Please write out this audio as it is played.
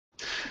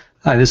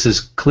Hi, this is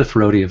Cliff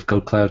Rohde of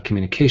GoCloud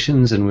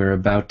Communications, and we're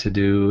about to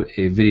do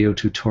a video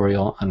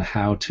tutorial on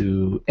how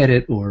to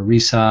edit or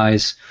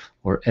resize,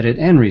 or edit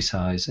and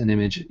resize an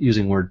image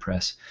using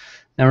WordPress.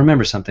 Now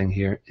remember something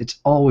here, it's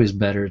always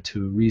better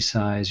to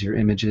resize your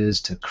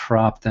images, to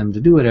crop them,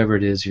 to do whatever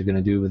it is you're going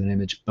to do with an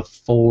image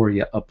before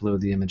you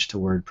upload the image to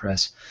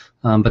WordPress.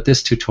 But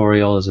this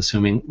tutorial is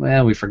assuming,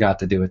 well, we forgot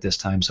to do it this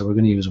time, so we're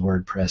going to use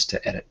WordPress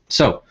to edit.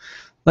 So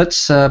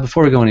let's,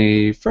 before we go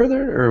any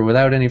further, or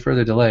without any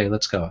further delay,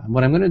 let's go. And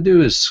what I'm going to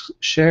do is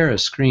share a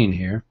screen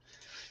here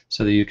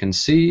so that you can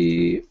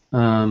see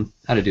how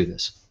to do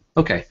this.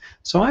 Okay,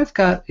 so I've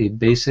got a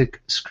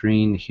basic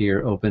screen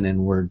here open in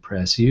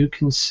WordPress. You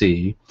can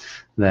see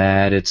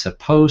that it's a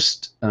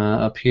post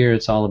up here.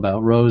 It's all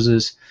about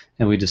roses,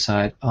 and we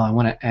decide, oh, I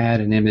want to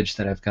add an image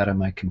that I've got on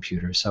my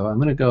computer. So I'm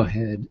going to go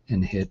ahead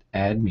and hit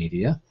Add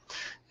Media,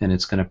 and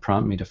it's going to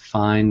prompt me to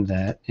find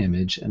that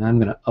image, and I'm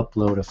going to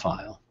upload a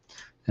file.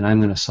 And I'm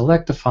going to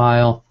select a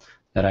file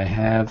that I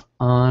have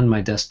on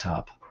my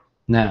desktop.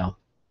 Now,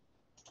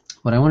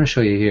 what I want to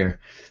show you here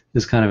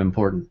is kind of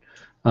important.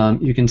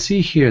 You can see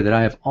here that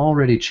I have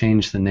already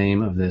changed the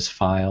name of this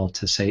file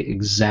to say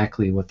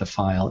exactly what the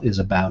file is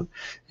about.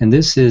 And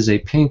this is a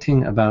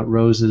painting about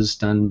roses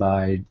done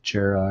by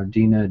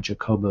Gerardina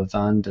Jacoba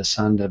van de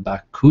Sande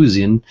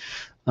Bakhuizen.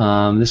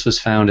 This was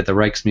found at the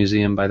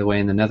Rijksmuseum, by the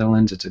way, in the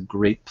Netherlands. It's a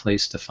great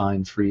place to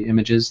find free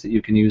images that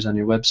you can use on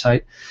your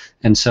website.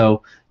 And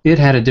so it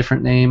had a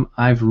different name.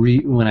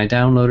 When I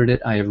downloaded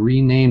it, I have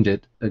renamed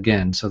it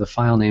again. So the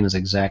file name is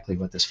exactly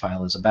what this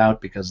file is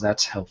about, because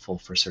that's helpful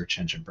for search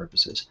engine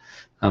purposes.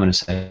 I'm going to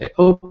say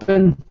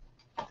open,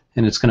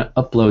 and it's going to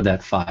upload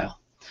that file.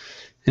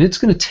 And it's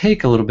going to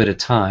take a little bit of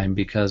time,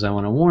 because I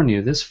want to warn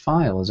you, this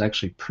file is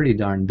actually pretty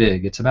darn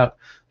big. It's about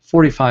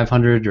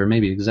 4,500, or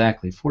maybe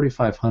exactly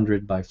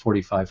 4,500 by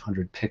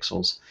 4,500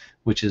 pixels,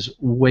 which is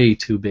way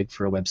too big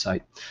for a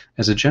website.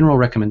 As a general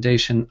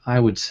recommendation, I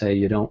would say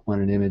you don't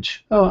want an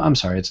image, oh, I'm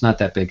sorry, it's not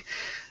that big.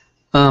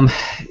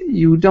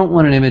 You don't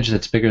want an image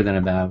that's bigger than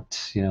about,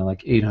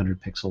 like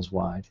 800 pixels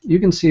wide. You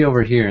can see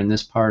over here in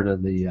this part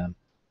of the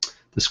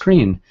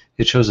screen,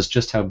 it shows us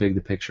just how big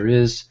the picture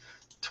is.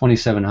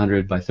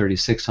 2,700 by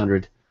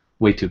 3,600,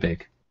 way too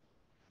big.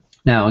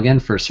 Now, again,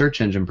 for search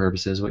engine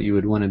purposes, what you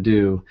would want to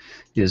do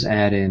is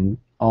add in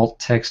alt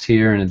text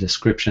here and a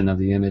description of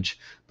the image,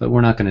 but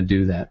we're not going to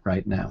do that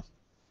right now.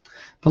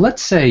 But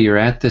let's say you're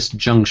at this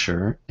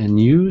juncture and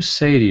you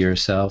say to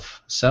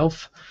yourself,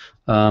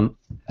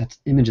 that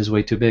image is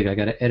way too big, I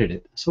got to edit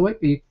it. So what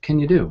can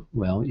you do?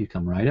 Well, you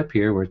come right up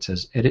here where it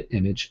says Edit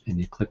Image, and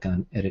you click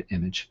on Edit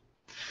Image.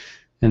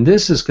 And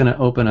this is going to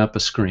open up a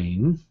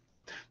screen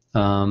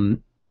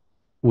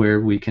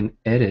where we can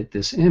edit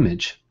this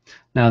image.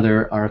 Now,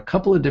 there are a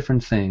couple of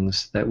different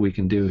things that we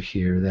can do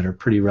here that are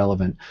pretty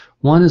relevant.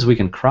 One is we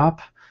can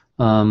crop,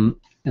 and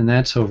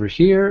that's over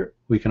here.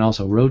 We can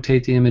also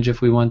rotate the image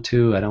if we want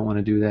to. I don't want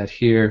to do that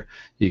here.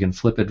 You can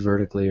flip it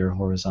vertically or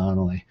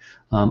horizontally.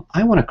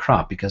 I want to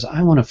crop because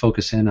I want to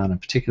focus in on a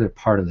particular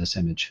part of this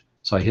image.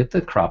 So I hit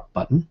the crop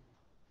button,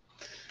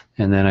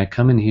 and then I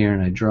come in here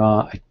and I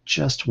draw. I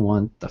just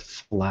want the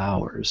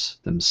flowers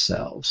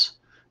themselves.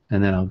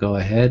 And then I'll go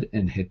ahead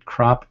and hit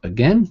crop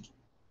again.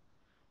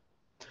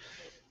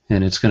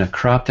 And it's going to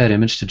crop that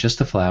image to just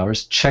the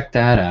flowers. Check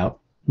that out.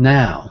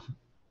 Now,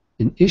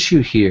 an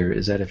issue here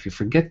is that if you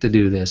forget to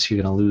do this,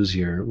 you're going to lose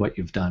what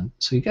you've done.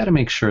 So you got to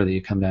make sure that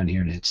you come down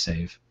here and hit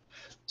save.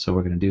 So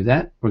we're going to do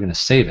that. We're going to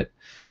save it.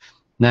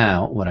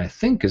 Now, what I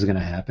think is going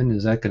to happen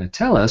is that going to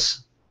tell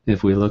us,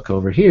 if we look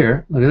over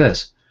here, look at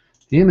this.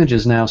 The image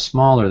is now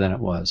smaller than it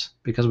was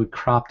because we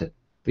cropped it.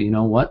 But you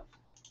know what?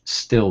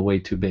 Still way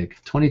too big.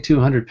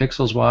 2,200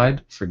 pixels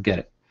wide, forget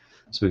it.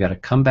 So we got to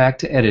come back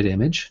to Edit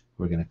Image.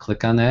 We're going to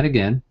click on that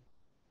again,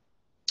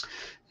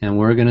 and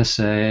we're going to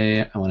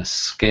say I want to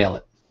scale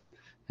it.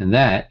 And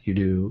that you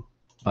do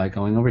by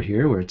going over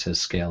here where it says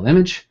Scale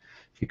Image.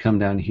 If you come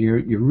down here,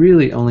 you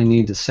really only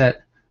need to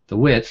set the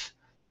width.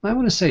 I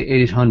want to say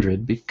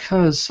 800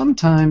 because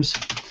sometimes,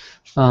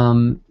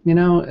 a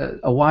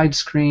wide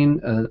screen,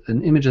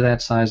 an image of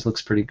that size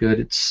looks pretty good.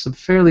 It's a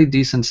fairly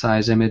decent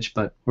size image,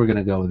 but we're going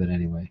to go with it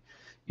anyway.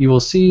 You will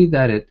see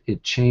that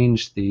it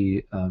changed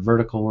the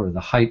vertical or the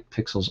height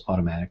pixels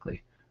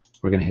automatically.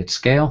 We're going to hit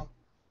Scale,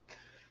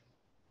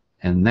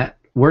 and that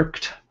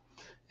worked.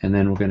 And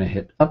then we're going to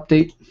hit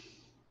Update,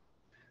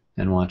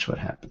 and watch what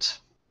happens.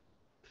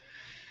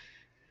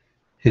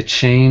 It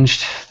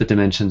changed the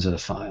dimensions of the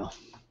file.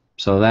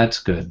 So that's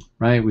good,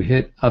 right? We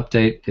hit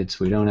Update,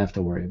 we don't have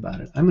to worry about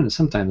it.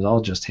 Sometimes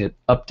I'll just hit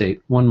Update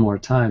one more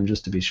time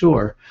just to be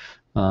sure,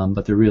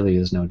 but there really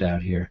is no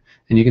doubt here.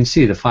 And you can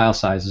see the file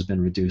size has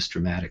been reduced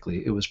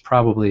dramatically. It was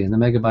probably in the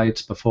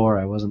megabytes before.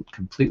 I wasn't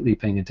completely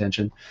paying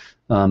attention,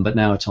 but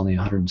now it's only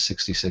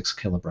 166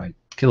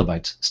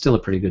 kilobytes. Still a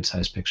pretty good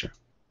size picture.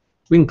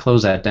 We can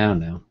close that down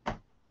now.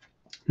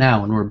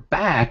 Now, when we're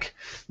back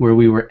where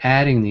we were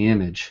adding the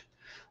image,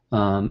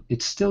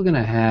 it's still going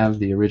to have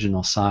the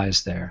original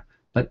size there,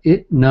 but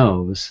it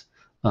knows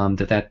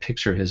that that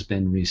picture has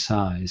been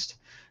resized.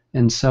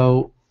 And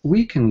so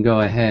we can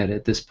go ahead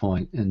at this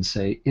point and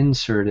say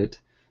insert it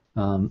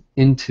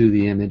into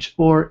the image,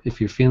 or if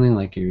you're feeling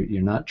like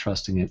you're not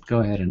trusting it, go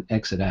ahead and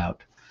exit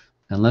out.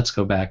 And let's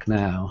go back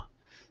now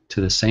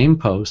to the same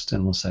post,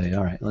 and we'll say,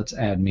 all right, let's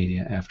add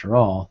media after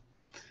all.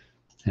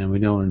 And we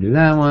don't want to do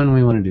that one,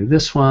 we want to do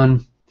this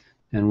one,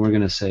 and we're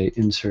going to say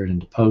insert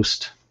into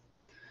post.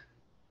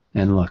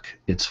 And look,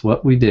 it's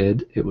what we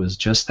did. It was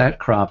just that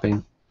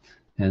cropping,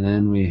 and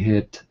then we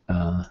hit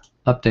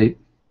update,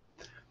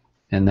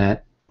 and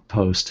that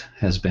post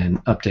has been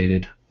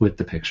updated with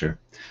the picture.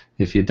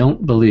 If you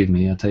don't believe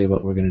me, I'll tell you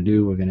what we're going to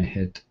do. We're going to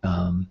hit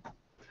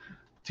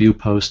view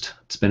post.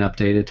 It's been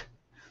updated,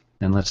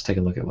 and let's take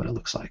a look at what it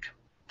looks like.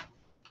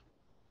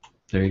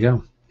 There you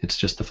go. It's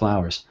just the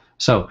flowers.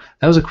 So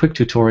that was a quick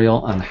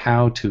tutorial on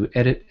how to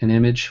edit an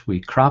image.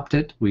 We cropped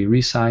it, we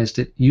resized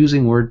it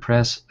using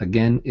WordPress.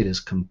 Again, it is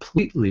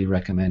completely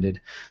recommended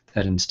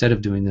that instead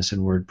of doing this in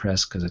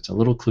WordPress, because it's a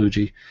little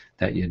kludgy,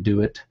 that you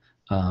do it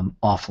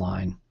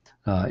offline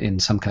in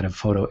some kind of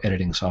photo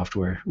editing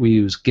software. We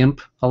use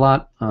GIMP a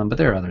lot, but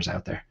there are others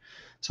out there.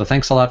 So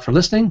thanks a lot for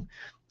listening.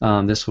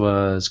 This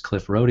was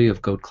Cliff Rohde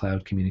of Goat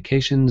Cloud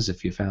Communications.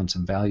 If you found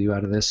some value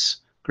out of this,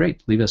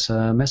 great. Leave us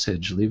a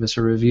message, leave us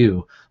a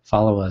review,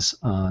 follow us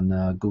on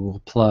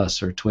Google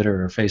Plus or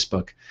Twitter or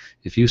Facebook.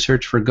 If you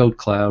search for Goat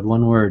Cloud,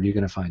 one word, you're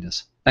going to find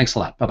us. Thanks a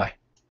lot. Bye-bye.